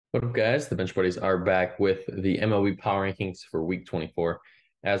What up, guys? The Bench Buddies are back with the MLB Power Rankings for Week 24.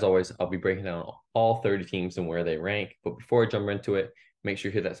 As always, I'll be breaking down all 30 teams and where they rank. But before I jump into it, make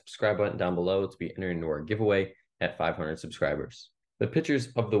sure you hit that subscribe button down below to be entered into our giveaway at 500 subscribers. The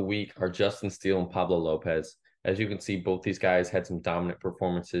pitchers of the week are Justin Steele and Pablo Lopez. As you can see, both these guys had some dominant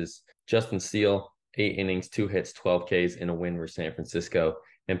performances. Justin Steele, 8 innings, 2 hits, 12 Ks in a win for San Francisco.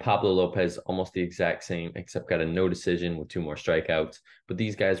 And Pablo Lopez, almost the exact same, except got a no decision with 2 more strikeouts. But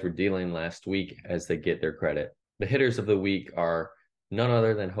these guys were dealing last week as they get their credit. The hitters of the week are none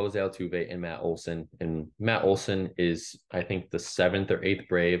other than Jose Altuve and Matt Olson. And Matt Olson is, I think, the seventh or eighth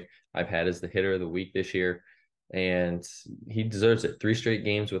Brave I've had as the hitter of the week this year. And he deserves it. 3 straight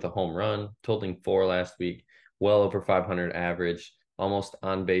games with a home run, totaling 4 last week, well over 500 average, almost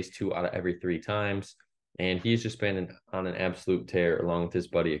on base 2 out of every 3 times. And he's just been on an absolute tear along with his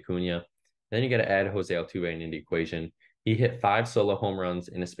buddy Acuna. Then you got to add Jose Altuve into the equation. He hit 5 solo home runs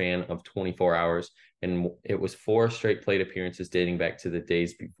in a span of 24 hours, and it was 4 straight plate appearances dating back to the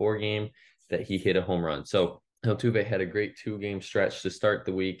days before game that he hit a home run. So Altuve had a great 2 game stretch to start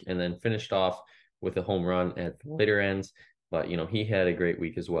the week and then finished off with a home run at the later ends. But, he had a great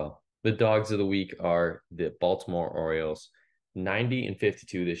week as well. The dogs of the week are the Baltimore Orioles. 90 and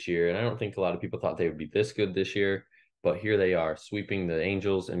 52 this year. And I don't think a lot of people thought they would be this good this year, but here they are sweeping the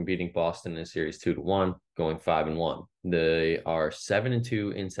Angels and beating Boston in a series 2-1, going 5-1. They are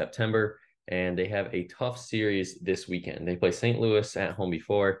 7-2 in September, and they have a tough series this weekend. They play St. Louis at home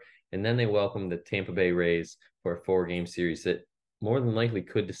before, and then they welcome the Tampa Bay Rays for a 4-game series that more than likely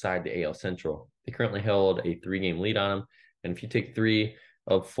could decide the AL Central. They currently held a 3-game lead on them. And if you take 3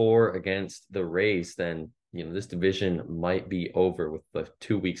 of 4 against the Rays, then this division might be over with the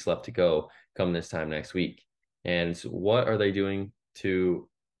 2 weeks left to go come this time next week. And what are they doing to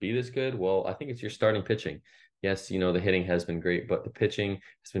be this good? Well, I think it's your starting pitching. Yes, the hitting has been great, but the pitching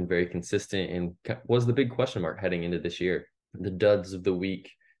has been very consistent and was the big question mark heading into this year. The duds of the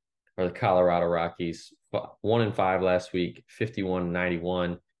week are the Colorado Rockies, 1-5 last week,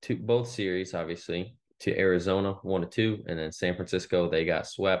 51-91 to both series, obviously, to Arizona, 1-2, and then San Francisco, they got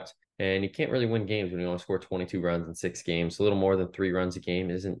swept. And you can't really win games when you only score 22 runs in 6 games. A little more than 3 runs a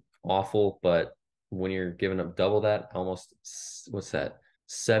game isn't awful, but when you're giving up double that, almost, what's that?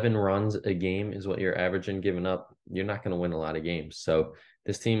 7 runs a game is what you're averaging giving up. You're not going to win a lot of games. So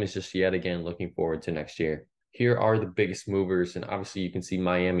this team is just yet again looking forward to next year. Here are the biggest movers. And obviously you can see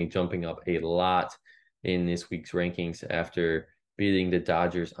Miami jumping up a lot in this week's rankings after beating the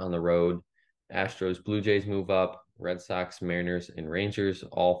Dodgers on the road. Astros, Blue Jays move up. Red Sox, Mariners, and Rangers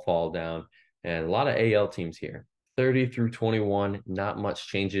all fall down. And a lot of AL teams here. 30 through 21, not much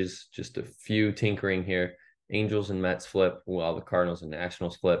changes, just a few tinkering here. Angels and Mets flip, while the Cardinals and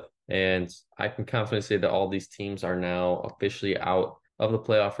Nationals flip. And I can confidently say that all these teams are now officially out of the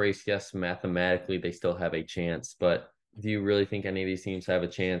playoff race. Yes, mathematically, they still have a chance, but do you really think any of these teams have a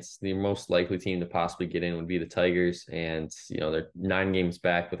chance? The most likely team to possibly get in would be the Tigers, and they're 9 games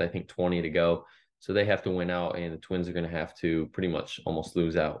back with I think 20 to go. So they have to win out, and the Twins are going to have to pretty much almost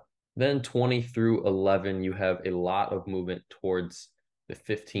lose out. Then 20 through 11, you have a lot of movement towards the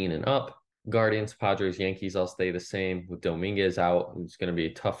 15 and up. Guardians, Padres, Yankees all stay the same with Dominguez out. It's going to be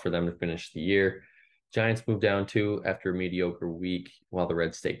tough for them to finish the year. Giants move down 2 after a mediocre week while the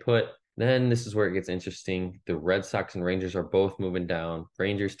Reds stay put. Then this is where it gets interesting. The Red Sox and Rangers are both moving down.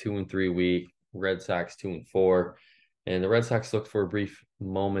 Rangers 2-3 week, Red Sox 2-4. And the Red Sox looked for a brief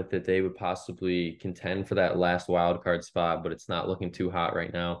moment that they would possibly contend for that last wild card spot, but it's not looking too hot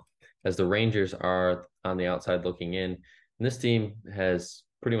right now as the Rangers are on the outside looking in. And this team has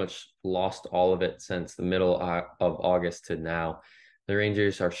pretty much lost all of it since the middle of August to now. The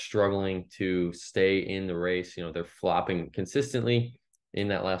Rangers are struggling to stay in the race. They're flopping consistently in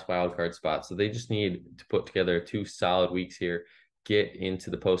that last wild card spot. So they just need to put together 2 solid weeks here, get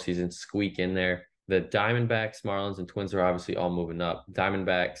into the postseason, squeak in there. The Diamondbacks, Marlins, and Twins are obviously all moving up.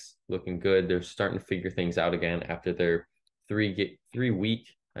 Diamondbacks looking good. They're starting to figure things out again after their 3-week,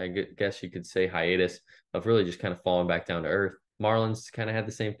 I guess you could say, hiatus of really just kind of falling back down to earth. Marlins kind of had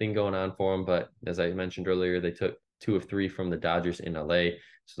the same thing going on for them, but as I mentioned earlier, they took 2 of 3 from the Dodgers in LA.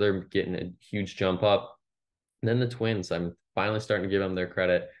 So they're getting a huge jump up. And then the Twins, I'm finally starting to give them their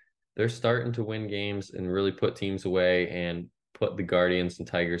credit. They're starting to win games and really put teams away and put the Guardians and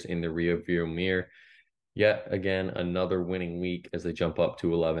Tigers in the rearview mirror. Yet again, another winning week as they jump up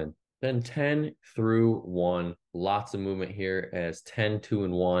to 11. Then 10 through 1, lots of movement here as 10, 2,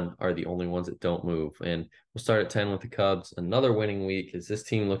 and 1 are the only ones that don't move. And we'll start at 10 with the Cubs. Another winning week as this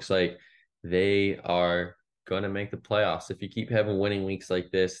team looks like they are going to make the playoffs. If you keep having winning weeks like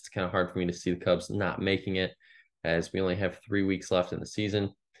this, it's kind of hard for me to see the Cubs not making it as we only have 3 weeks left in the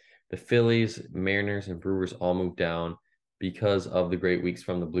season. The Phillies, Mariners, and Brewers all moved down because of the great weeks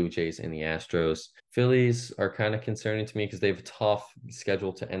from the Blue Jays and the Astros. Phillies are kind of concerning to me because they have a tough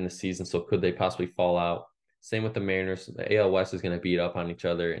schedule to end the season. So could they possibly fall out? Same with the Mariners. The AL West is going to beat up on each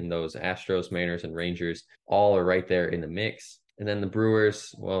other, and those Astros, Mariners, and Rangers all are right there in the mix. And then the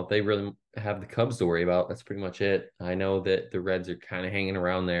Brewers, well, they really have the Cubs to worry about. That's pretty much it. I know that the Reds are kind of hanging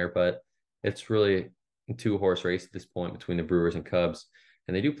around there, but it's really a two-horse race at this point between the Brewers and Cubs.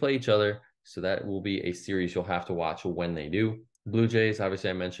 And they do play each other, so that will be a series you'll have to watch when they do. Blue Jays,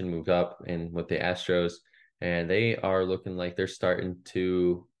 obviously, I mentioned, moved up and with the Astros, and they are looking like they're starting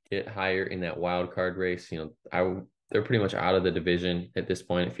to get higher in that wild card race. They're pretty much out of the division at this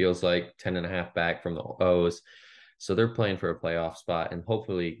point. It feels like 10.5 back from the O's. So they're playing for a playoff spot and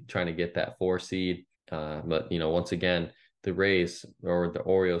hopefully trying to get that 4 seed. But once again, the Rays or the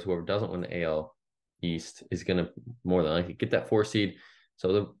Orioles, whoever doesn't win the AL East, is going to more than likely get that 4 seed.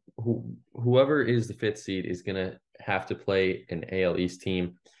 So whoever is the 5th seed is going to have to play an AL East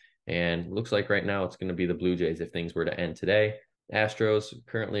team. And looks like right now it's going to be the Blue Jays if things were to end today. Astros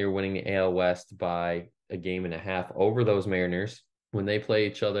currently are winning the AL West by a game and a half over those Mariners. When they play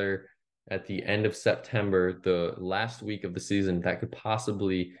each other at the end of September, the last week of the season, that could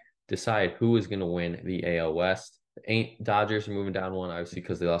possibly decide who is going to win the AL West. Dodgers are moving down one, obviously,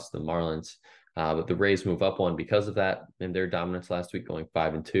 because they lost to the Marlins. But the Rays move up one because of that and their dominance last week, going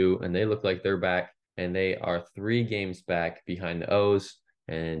 5-2, and they look like they're back, and they are 3 games back behind the O's.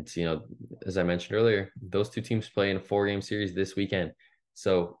 And as I mentioned earlier, those 2 teams play in a 4-game series this weekend.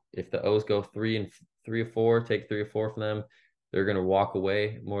 So if the O's go 3 or 4, take 3 or 4 from them, they're going to walk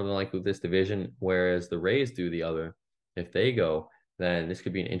away more than likely with this division. Whereas the Rays do the other. If they go, then this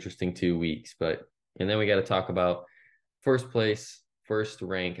could be an interesting 2 weeks. And then we got to talk about first place. First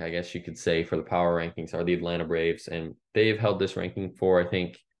rank, I guess you could say, for the power rankings are the Atlanta Braves, and they've held this ranking for, I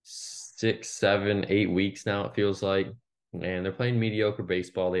think, 6, 7, 8 weeks now, it feels like, and they're playing mediocre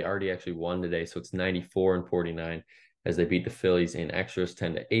baseball. They already actually won today, so it's 94-49 as they beat the Phillies in extras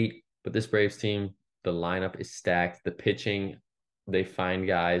 10-8. But this Braves team, the lineup is stacked. The pitching, they find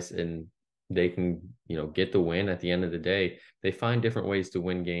guys and they can, get the win at the end of the day. They find different ways to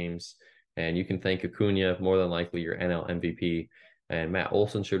win games, and you can thank Acuna, more than likely your NL MVP. And Matt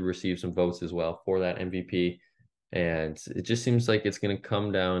Olson should receive some votes as well for that MVP. And it just seems like it's going to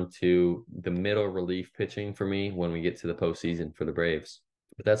come down to the middle relief pitching for me when we get to the postseason for the Braves.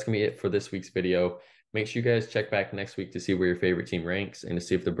 But that's going to be it for this week's video. Make sure you guys check back next week to see where your favorite team ranks and to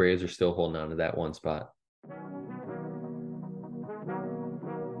see if the Braves are still holding on to that 1 spot.